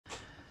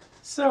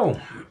So,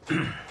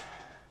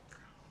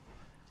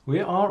 we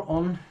are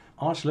on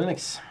Arch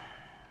Linux.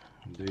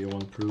 Do you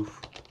want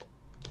proof?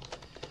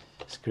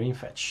 Screen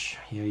fetch.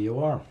 Here you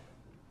are.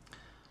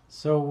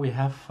 So we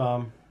have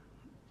a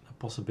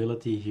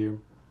possibility here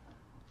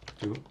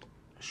to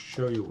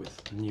show you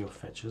with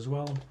NeoFetch as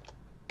well.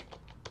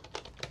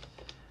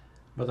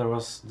 But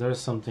there's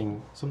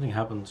something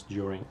happened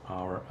during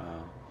our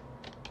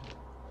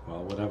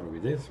well, whatever we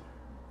did.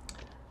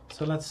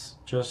 So let's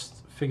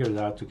just figure it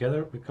out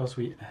together, because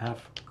we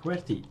have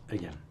QWERTY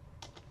again.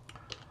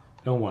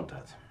 Don't want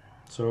that.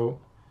 So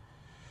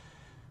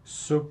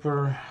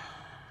super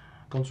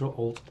Control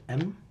Alt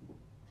M.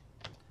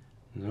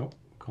 No,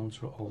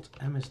 Control Alt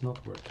M is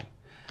not working.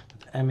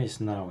 But M is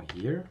now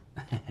here.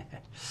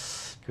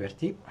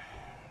 QWERTY.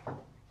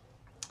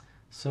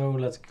 So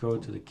let's go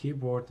to the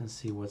keyboard and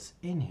see what's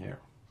in here.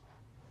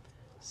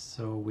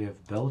 So we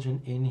have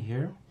Belgian in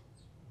here,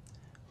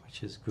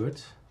 which is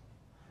good.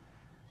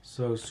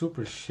 So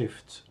super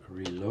shift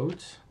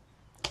reload,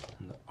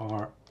 and the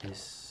R is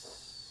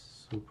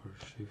super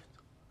shift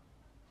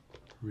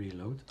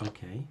reload.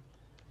 Okay,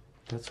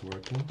 that's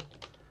working,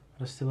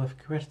 but I still have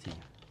QWERTY.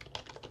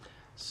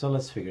 So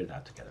let's figure it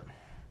out together.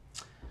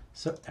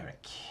 So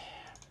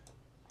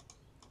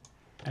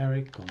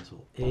Erik,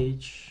 Control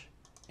H,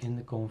 in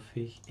the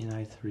config, in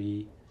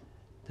i3,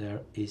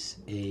 there is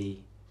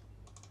a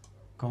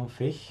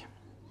config,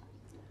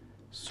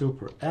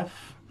 super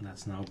F,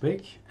 that's now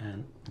big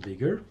and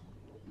bigger,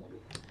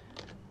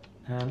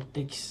 and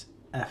XF,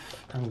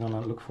 I'm gonna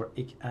look for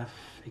XF,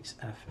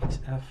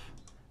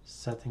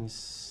 settings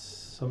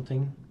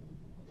something,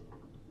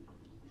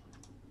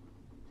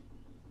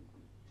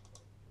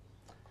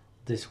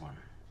 this one.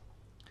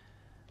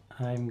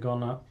 I'm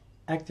gonna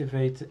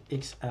activate the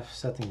XF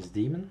settings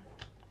daemon,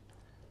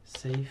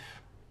 save,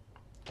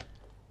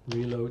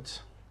 reload,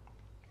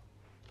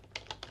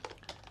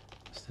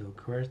 still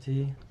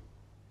QWERTY.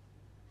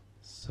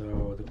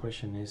 So the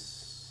question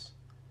is,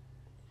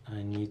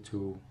 I need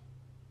to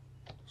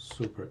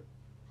super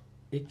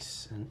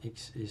X, and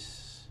X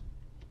is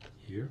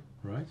here,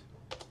 right?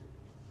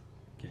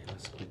 Okay,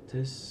 let's quit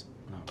this.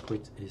 Now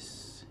quit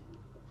is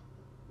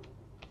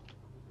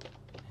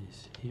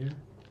here.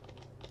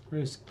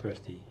 Where is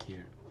QWERTY?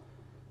 Here.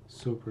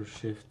 Super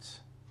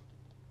shift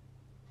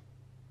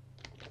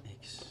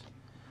X.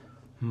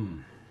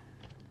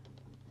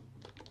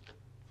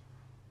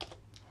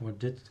 What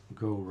did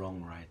go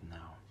wrong right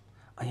now?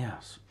 Ah,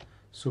 yes,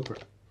 super.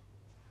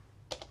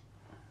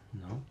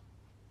 No.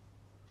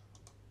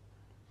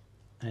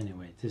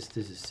 Anyway, this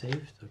is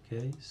saved.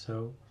 Okay,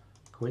 so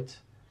quit,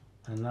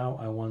 and now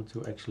I want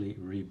to actually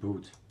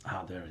reboot.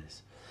 Ah, there it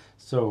is.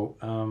 So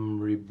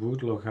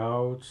reboot,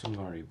 logout. I'm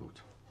gonna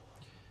reboot.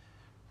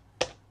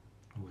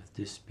 With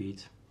this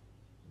speed,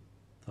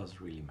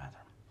 doesn't really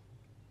matter.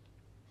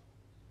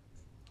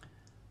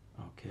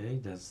 Okay,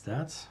 that's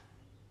that.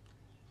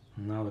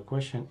 Now the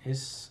question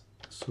is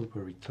super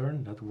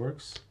return, that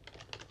works,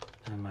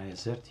 and my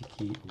AZERTY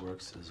key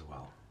works as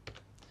well.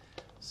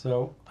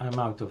 So I'm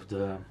out of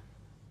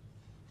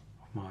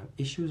my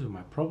issues, of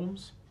my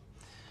problems.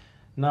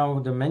 Now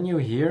the menu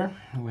here,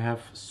 we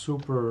have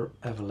super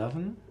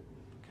F11,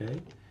 okay,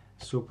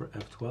 super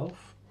F12,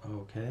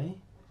 okay.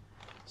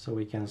 So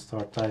we can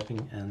start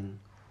typing, and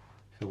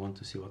if you want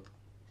to see what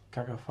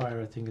Caca-Fire,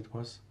 I think it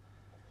was,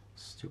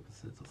 stupid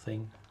little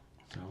thing.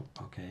 So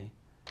okay,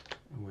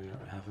 we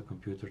have a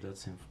computer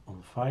that's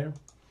on fire.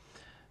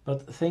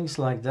 But things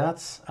like that,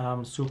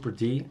 super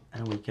D,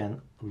 and we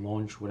can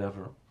launch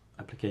whatever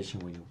application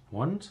we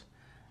want.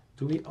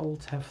 Do we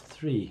Alt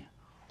F3?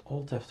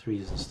 Alt F3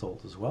 is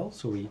installed as well.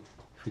 So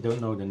if we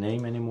don't know the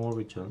name anymore,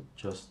 we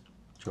just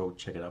go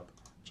check it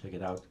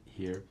out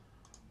here,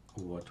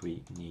 what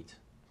we need,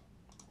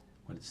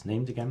 what it's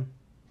named again.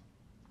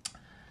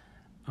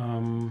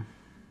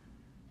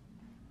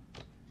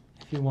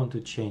 If you want to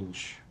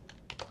change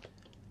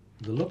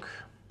the look,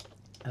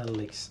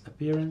 LX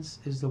appearance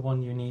is the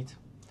one you need.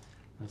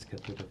 Let's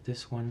get rid of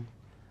this one.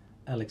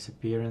 LX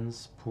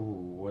appearance.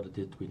 What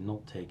did we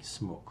not take?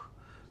 Smoke.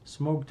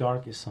 Smoke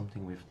dark is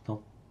something we've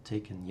not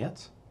taken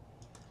yet.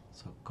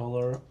 So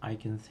color,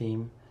 icon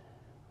theme,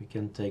 we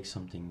can take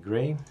something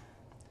gray,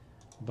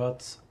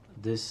 but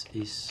this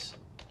is,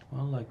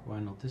 well, like, why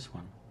not this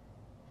one?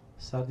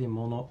 Sardi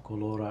mono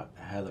colora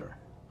header.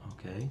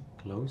 Okay,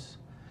 close.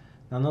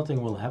 Now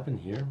nothing will happen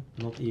here,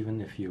 not even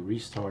if you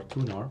restart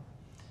Tunar,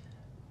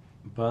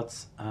 but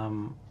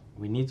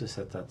we need to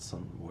set that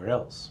somewhere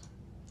else.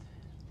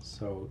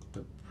 So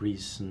the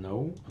breeze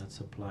snow, let's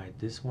apply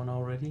this one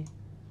already.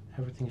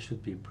 Everything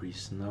should be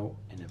breeze snow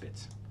in a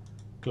bit.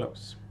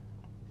 Close.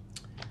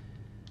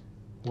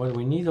 What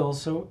we need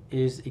also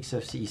is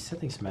XFCE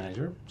settings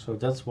manager. So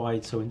that's why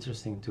it's so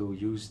interesting to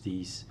use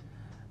these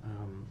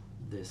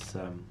this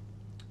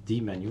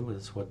D menu.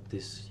 That's what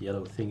this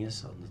yellow thing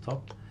is on the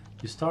top.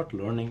 You start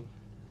learning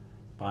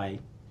by,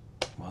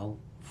 well,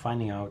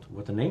 finding out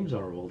what the names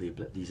are of all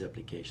these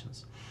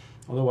applications.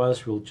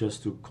 Otherwise, we'll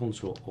just do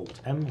Control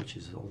Alt M, which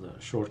is all the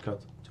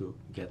shortcut to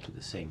get to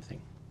the same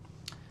thing.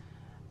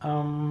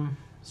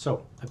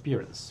 So,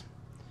 appearance.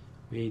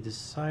 We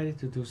decided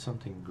to do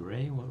something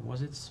gray. What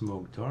was it?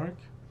 Smoke dark.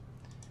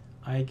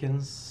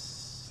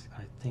 Icons,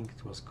 I think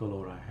it was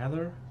color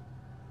header.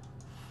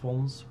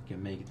 Fonts, we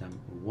can make them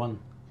one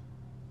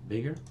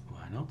bigger.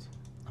 Why not?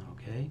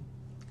 Okay.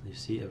 You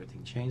see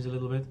everything changed a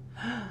little bit.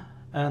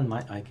 And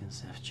my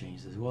icons have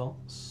changed as well.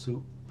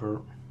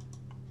 Super.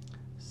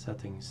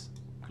 Settings,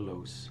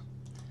 close.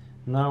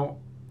 Now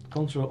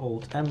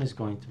Ctrl-Alt-M is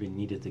going to be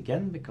needed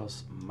again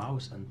because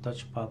mouse and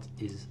touchpad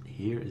is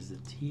here is the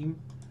theme.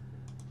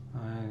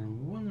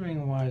 I'm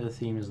wondering why the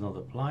theme is not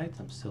applied.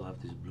 I still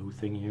have this blue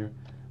thing here,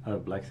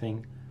 black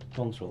thing.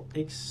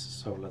 Ctrl-X,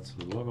 so let's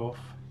log off.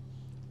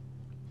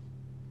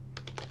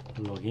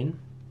 Log in.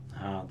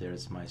 Ah,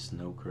 there's my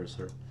snow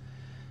cursor.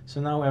 So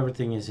now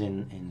everything is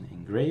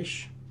in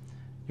grayish.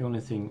 The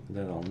only thing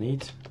that I'll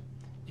need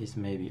is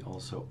maybe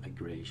also a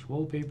grayish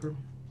wallpaper.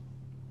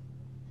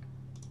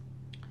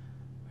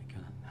 We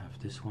can have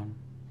this one.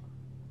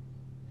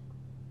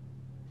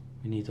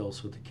 We need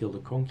also to kill the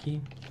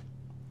conky.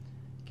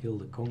 Kill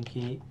the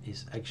conky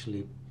is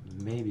actually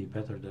maybe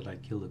better that I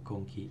kill the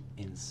conky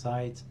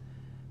inside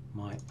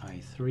my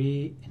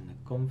i3 in the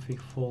config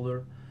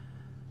folder,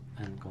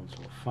 and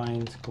Control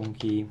find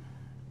conky,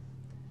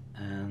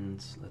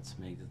 and let's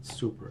make it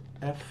super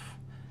F.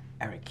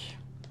 Erik,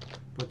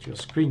 put your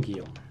screen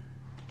key on,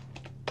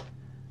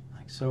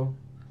 like so.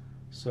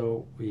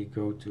 So we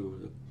go to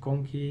the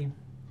conky,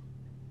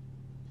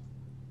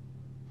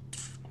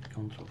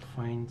 Control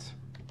find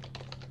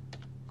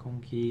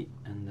conky,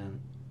 and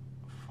then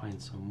find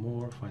some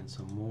more.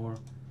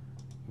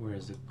 Where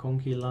is the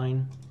conky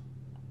line?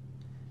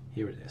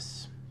 Here it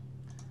is.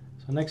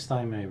 So next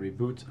time I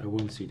reboot, I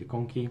won't see the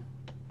conky.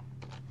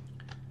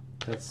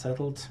 That's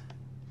settled.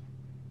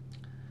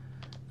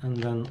 And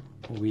then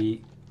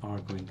we are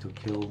going to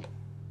kill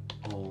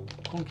all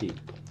conky,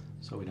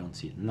 so we don't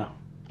see it now.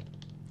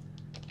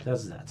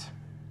 That's that.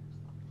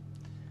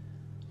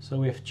 So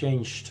we have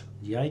changed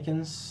the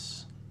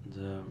icons,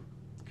 the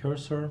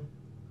cursor.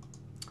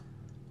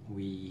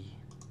 We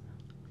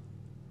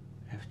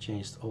have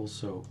changed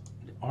also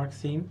the arc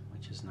theme,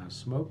 which is now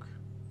smoke,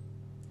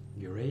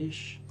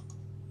 grayish.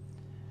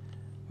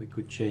 We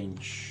could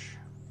change,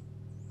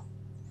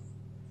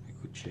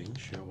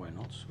 why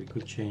not? We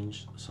could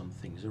change some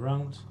things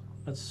around.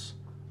 Let's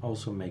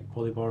also make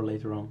polybar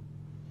later on,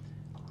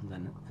 and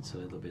then it's a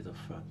little bit of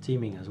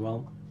theming as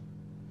well.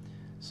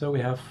 So we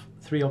have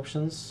three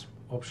options: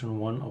 option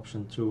 1,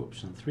 option 2,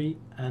 option 3,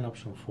 and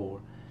option 4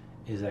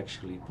 is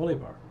actually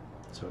polybar.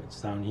 So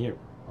it's down here.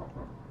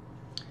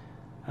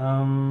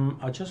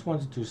 I just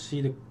wanted to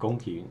see the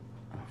conky,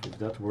 if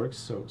that works.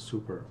 So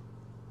super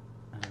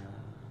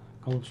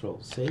Control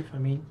save, I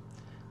mean.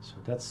 So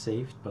that's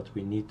saved, but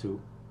we need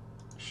to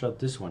shut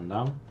this one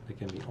down. There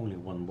can be only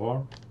one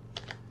bar,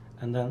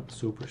 and then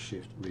super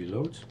shift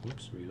reload.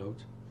 Oops,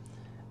 reload,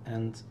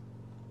 and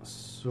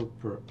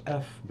super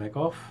F back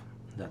off.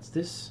 That's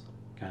this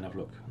kind of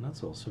look, and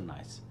that's also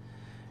nice.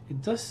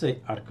 It does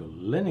say Arco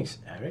Linux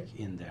Erik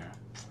in there.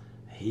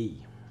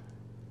 Hey,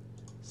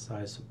 so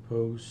I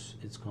suppose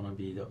it's gonna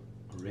be the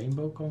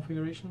rainbow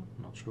configuration.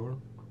 Not sure.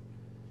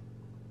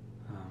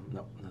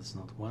 No, that's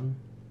not one.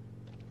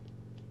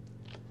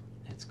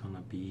 It's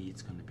gonna be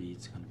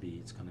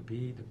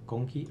the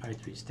conky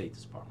i3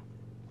 status bar.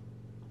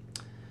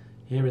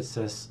 Here it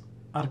says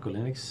Arco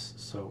Linux,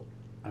 so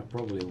I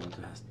probably want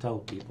to tell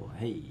people,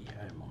 hey,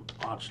 I'm on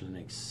Arch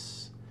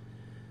Linux.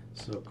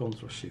 So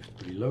Control Shift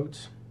reload.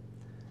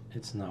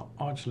 It's now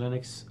Arch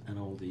Linux, and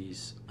all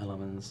these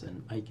elements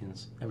and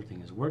icons,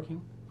 everything is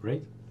working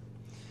great.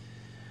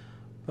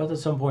 But at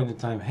some point in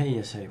time, hey,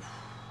 I say,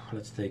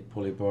 let's take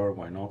polybar,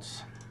 why not?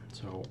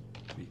 So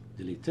we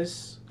delete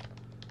this.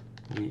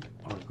 We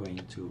are going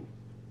to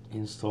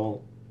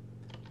install.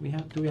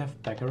 Do we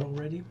have Packer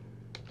already?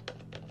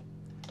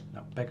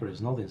 No, Packer is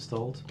not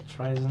installed.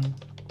 i3wm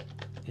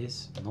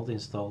is not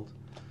installed.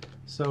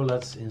 So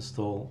let's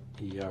install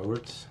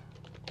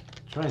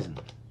i3wm.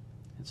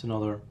 It's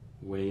another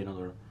way,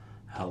 another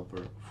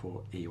helper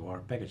for AUR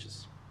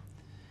packages.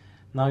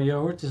 Now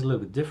i3wm is a little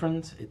bit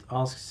different. It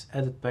asks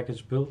edit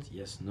package build,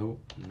 yes, no,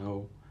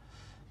 no.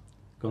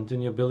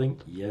 Continue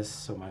building, yes.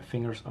 So my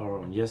fingers are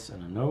on yes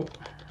and a no.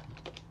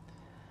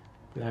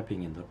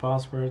 Typing in the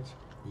password,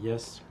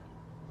 yes.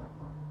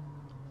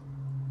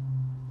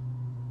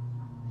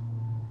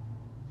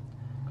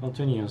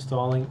 Continue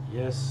installing,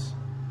 yes.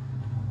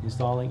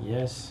 Installing,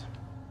 yes.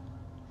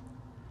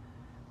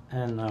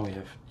 And now we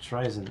have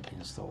i3wm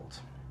installed.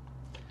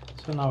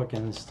 So now we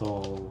can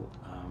install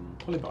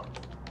polybar.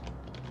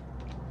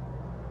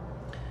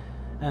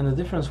 And the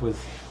difference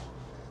with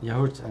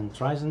i3wm and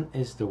i3wm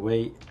is the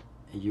way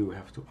you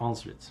have to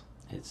answer it.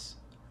 It's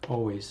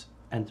always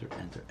enter,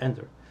 enter,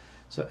 enter.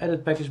 So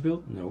edit package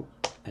build, no,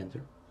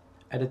 enter.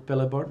 Edit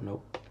polybar,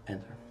 no,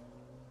 enter.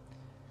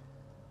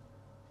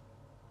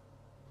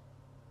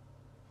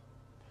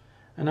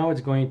 And now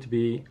it's going to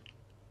be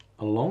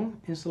a long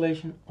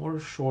installation or a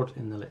short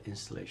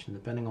installation,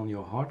 depending on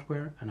your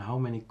hardware and how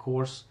many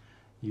cores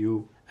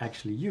you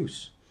actually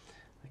use.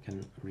 I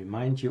can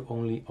remind you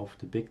only of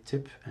the big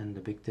tip, and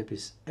the big tip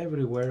is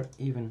everywhere,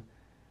 even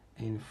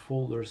in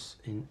folders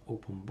in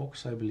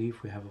OpenBox. I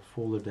believe we have a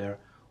folder there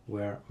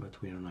where,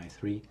 but we're on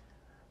i3,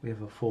 we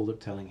have a folder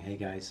telling, hey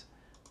guys,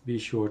 be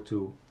sure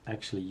to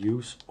actually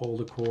use all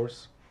the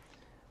cores,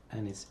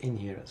 and it's in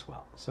here as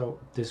well. So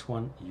this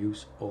one,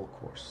 use all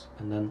cores,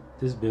 and then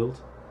this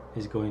build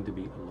is going to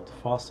be a lot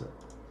faster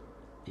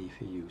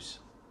if you use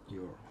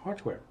your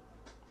hardware.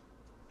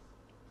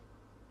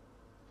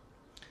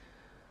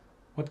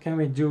 What can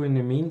we do in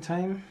the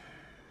meantime?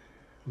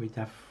 We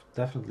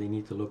definitely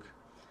need to look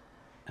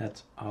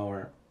at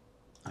our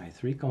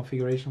i3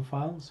 configuration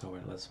file. So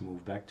let's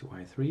move back to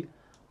i3.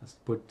 Let's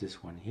put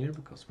this one here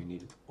because we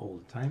need it all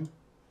the time.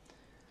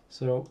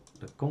 So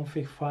the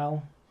config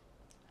file,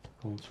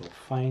 control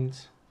find,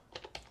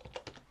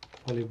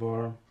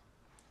 polybar,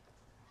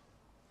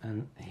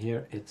 and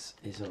here it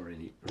is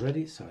already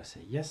ready. So I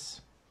say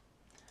yes.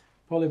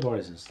 Polybar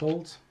is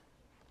installed.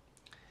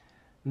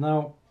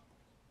 Now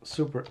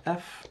Super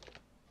F,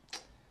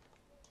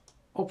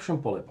 option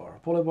polybar.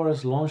 Polybar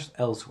is launched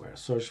elsewhere.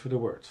 Search for the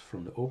word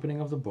from the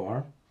opening of the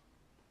bar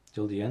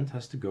till the end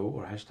has to go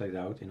or hashtagged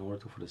out in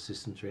order for the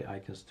system tray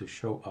icons to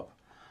show up.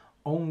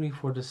 Only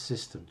for the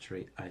system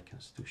tray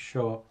icons to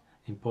show up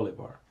in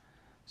polybar.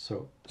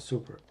 So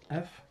Super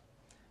F,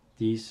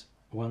 these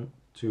 1,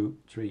 2,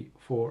 3,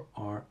 4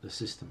 are the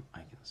system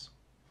icons.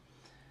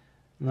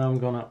 Now I'm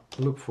gonna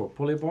look for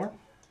polybar,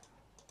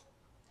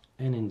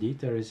 and indeed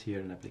there is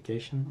here an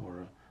application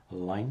or a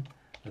line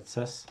that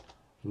says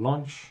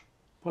launch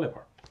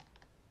polybar.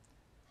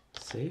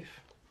 Save.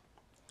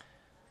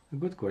 A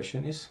good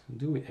question is,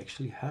 do we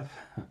actually have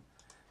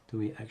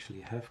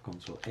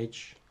Control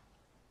H,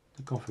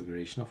 the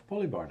configuration of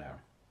polybar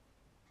there?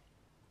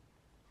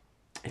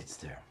 It's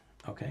there.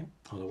 Okay,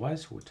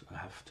 otherwise we would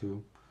have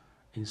to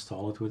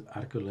install it with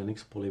Arco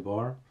Linux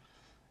polybar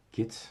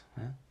git,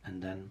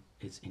 and then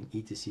it's in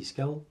etc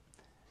skel,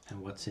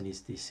 and what's in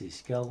etc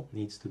skel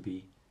needs to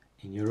be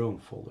in your own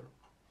folder.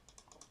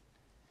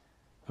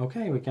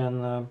 Okay, we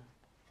can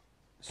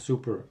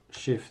super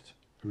shift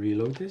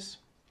reload this,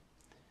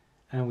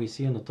 and we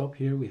see on the top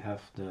here we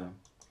have the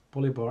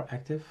polybar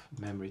active,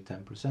 memory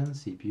 10%,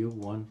 CPU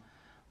 1,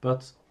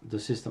 but the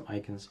system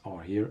icons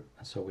are here,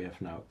 and so we have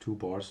now 2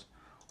 bars,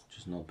 which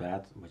is not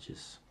bad, which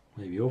is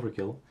maybe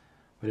overkill,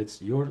 but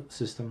it's your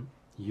system,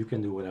 you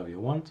can do whatever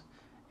you want.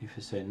 If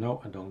you say no,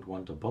 I don't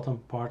want the bottom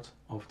part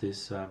of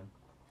this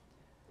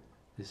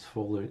this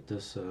folder,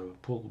 this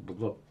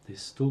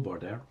this toolbar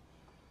there,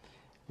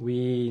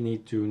 we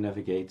need to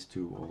navigate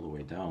to all the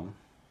way down.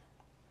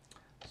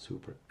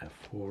 Super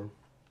F4,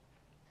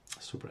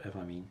 Super F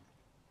I mean.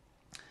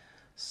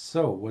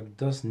 So what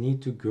does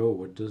need to go?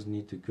 What does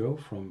need to go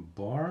from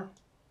bar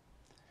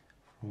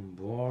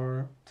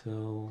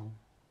till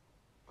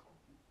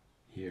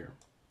here?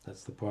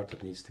 That's the part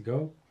that needs to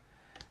go.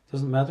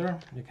 Doesn't matter,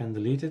 you can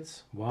delete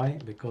it. Why?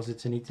 Because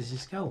it's an etc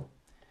skel.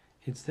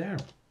 It's there.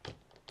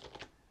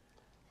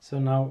 So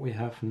now we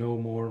have no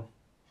more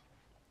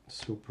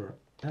Super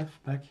F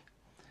back.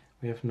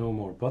 We have no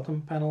more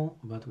bottom panel,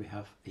 but we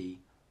have a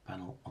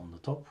panel on the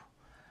top.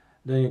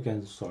 Then you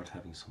can start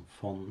having some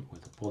fun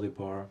with the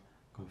polybar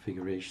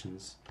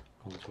configurations.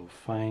 Control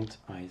find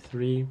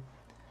i3.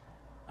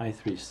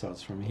 i3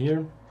 starts from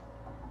here,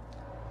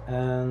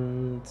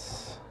 and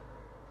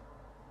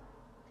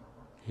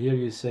here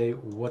you say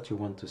what you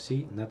want to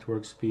see,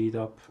 network speed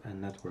up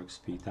and network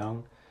speed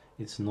down.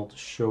 It's not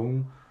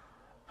shown,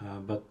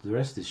 but the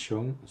rest is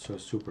shown. So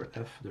Super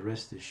F, the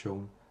rest is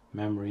shown,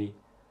 memory,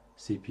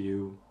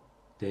 CPU,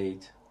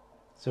 date.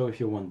 So if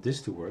you want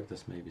this to work,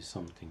 that's maybe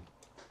something.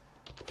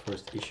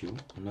 First issue,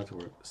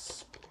 network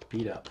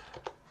speed up.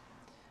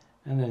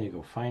 And then you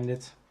go find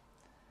it,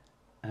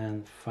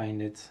 and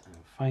find it, and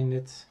find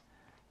it.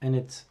 And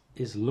it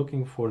is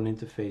looking for an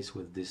interface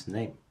with this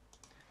name.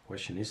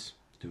 Question is,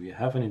 do you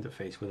have an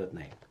interface with that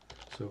name?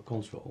 So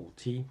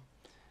Ctrl-Alt-T,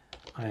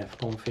 I have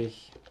config,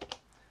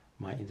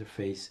 my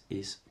interface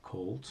is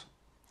called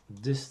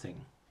this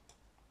thing.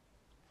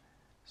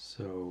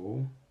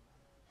 So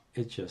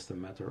it's just a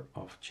matter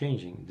of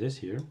changing this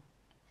here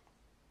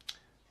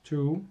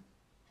to,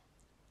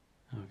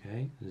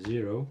 okay,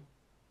 0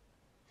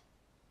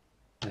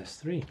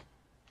 S3,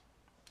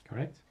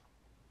 correct?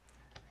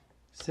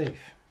 Save.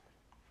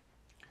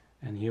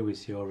 And here we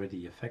see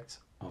already the effects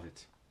of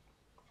it.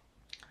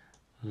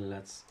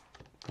 Let's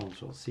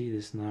Control C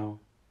this now,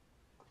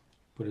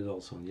 put it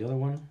also on the other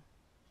one,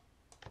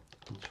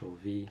 Control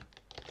V,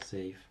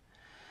 save.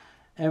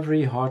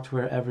 Every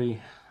hardware,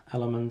 every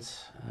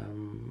element,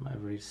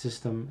 every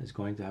system is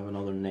going to have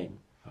another name.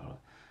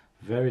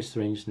 Very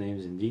strange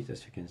names indeed,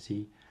 as you can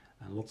see,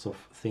 and lots of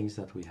things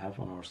that we have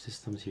on our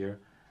systems here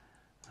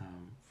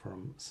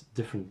from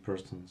different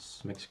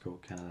persons, Mexico,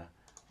 Canada,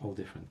 all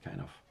different kind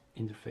of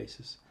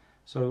interfaces.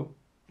 So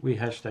we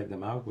hashtag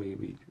them out,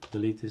 we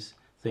delete this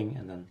thing,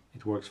 and then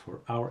it works for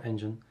our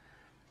engine,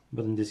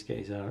 but in this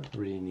case I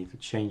really need to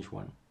change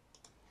one,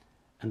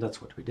 and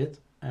that's what we did.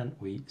 And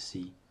we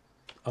see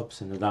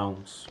ups and the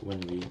downs when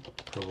we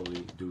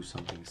probably do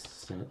something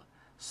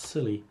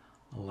silly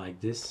like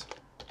this,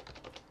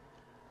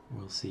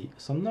 we'll see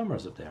some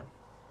numbers up there.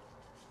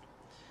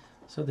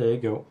 So there you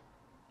go.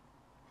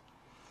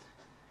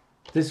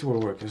 This will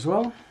work as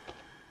well.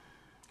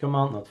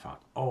 Command not found.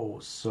 Oh,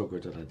 so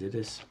good that I did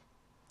this.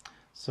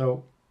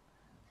 So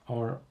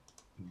our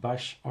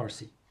bash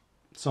RC,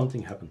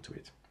 something happened to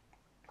it.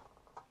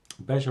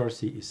 Bash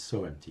RC is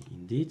so empty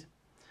indeed.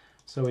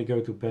 So we go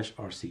to bash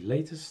RC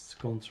latest,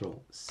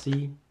 Control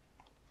C.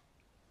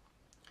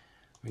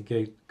 We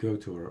go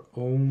to our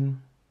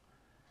own,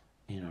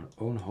 in our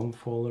own home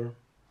folder,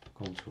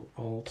 Control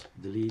Alt,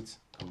 delete,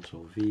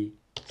 Control V,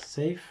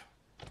 save,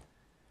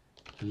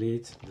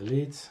 delete,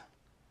 delete,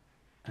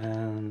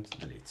 and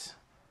delete.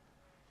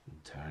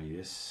 There it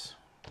is,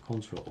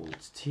 Control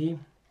Alt T.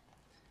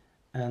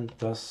 And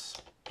does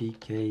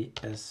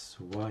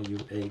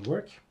PKSYUA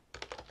work?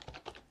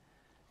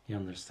 He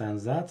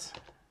understands that.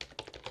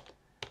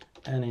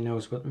 And he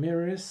knows what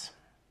mirror is.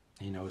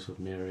 He knows what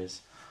mirror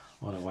is.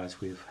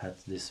 Otherwise we've had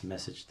this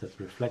message that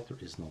reflector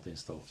is not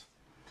installed.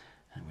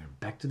 And we're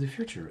back to the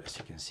future, as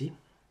you can see.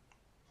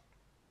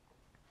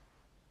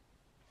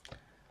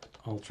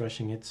 All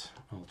trashing it,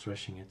 all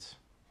trashing it.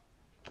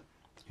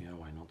 Yeah,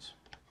 why not?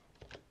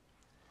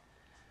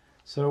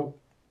 So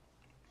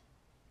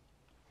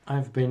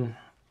I've been,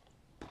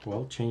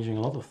 well, changing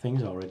a lot of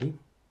things already.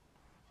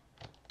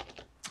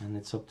 And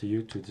it's up to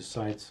you to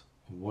decide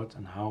what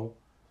and how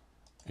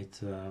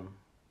it,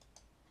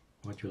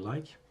 what you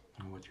like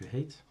and what you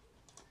hate.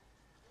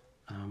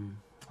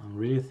 I'm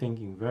really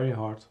thinking very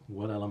hard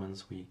what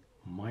elements we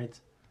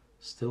might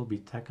still be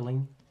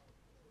tackling.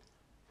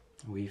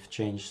 We've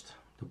changed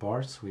the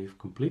bars, we've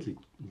completely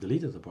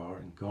deleted the bar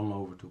and gone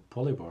over to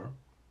polybar.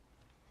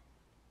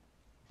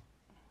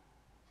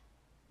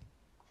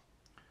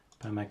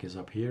 PAMAC is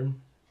up here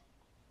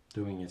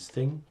doing its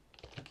thing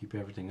to keep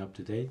everything up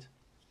to date.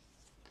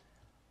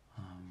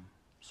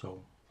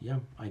 So yeah,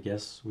 I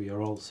guess we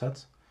are all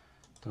set.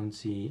 Don't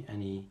see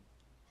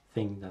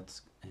anything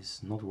that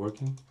is not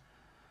working.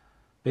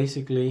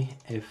 Basically,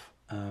 if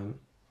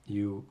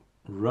you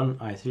run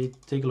i3,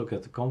 take a look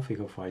at the config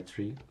of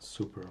i3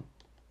 super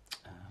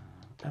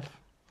F.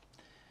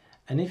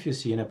 And if you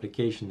see an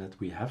application that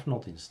we have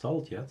not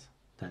installed yet,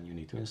 then you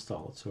need to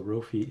install it. So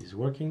Rofi is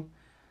working.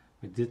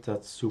 We did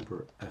that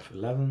super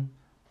F11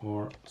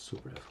 or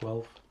super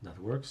F12, that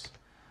works.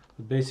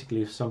 But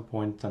basically, if some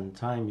point in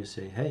time you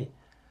say, hey,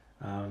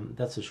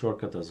 that's a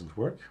shortcut doesn't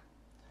work,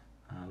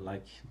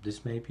 like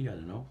this maybe, I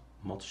don't know,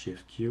 mod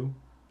shift Q,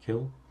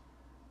 kill.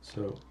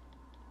 So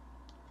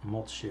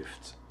mod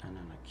shift and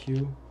then a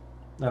Q.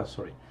 No,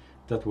 sorry,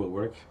 that will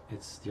work.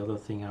 It's the other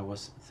thing I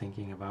was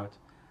thinking about,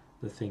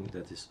 the thing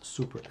that is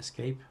super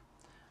escape.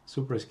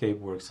 Super escape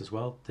works as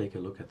well. Take a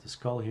look at the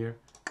skull here,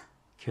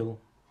 kill.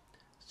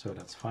 So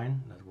that's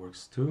fine, that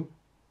works too.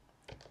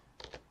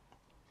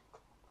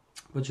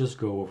 But just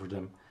go over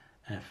them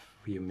if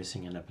you're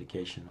missing an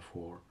application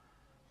for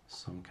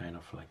some kind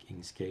of like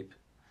Inkscape.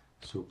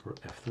 Super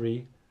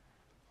F3,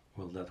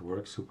 will that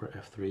work? Super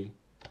F3,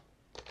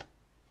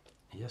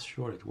 yes,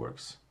 sure, it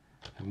works.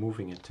 And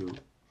moving it to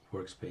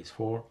workspace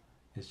 4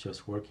 is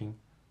just working.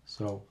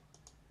 So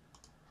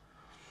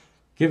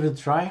give it a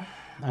try.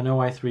 I know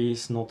i3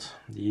 is not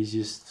the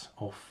easiest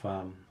of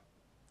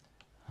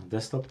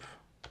desktop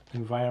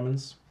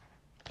environments.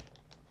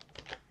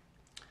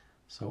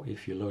 So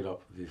if you load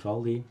up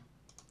Vivaldi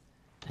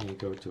and you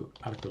go to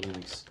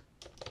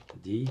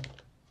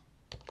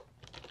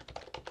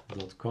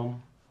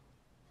arcolinuxd.com,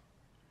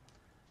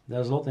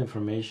 there's a lot of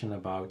information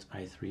about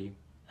i3,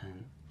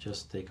 and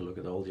just take a look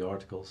at all the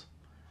articles.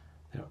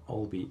 They'll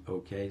all be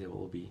okay, they'll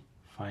all be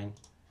fine.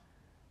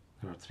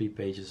 There are 3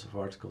 pages of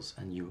articles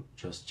and you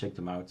just check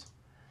them out,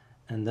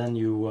 and then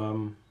you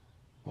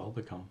well,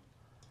 become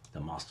the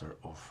master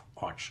of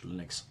Arch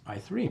Linux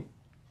i3.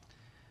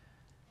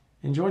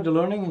 Enjoy the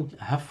learning and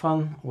have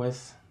fun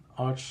with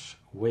Arch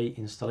way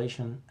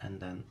installation, and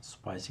then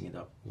spicing it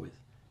up with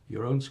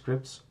your own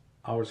scripts,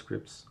 our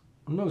scripts,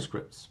 no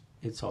scripts.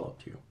 It's all up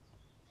to you.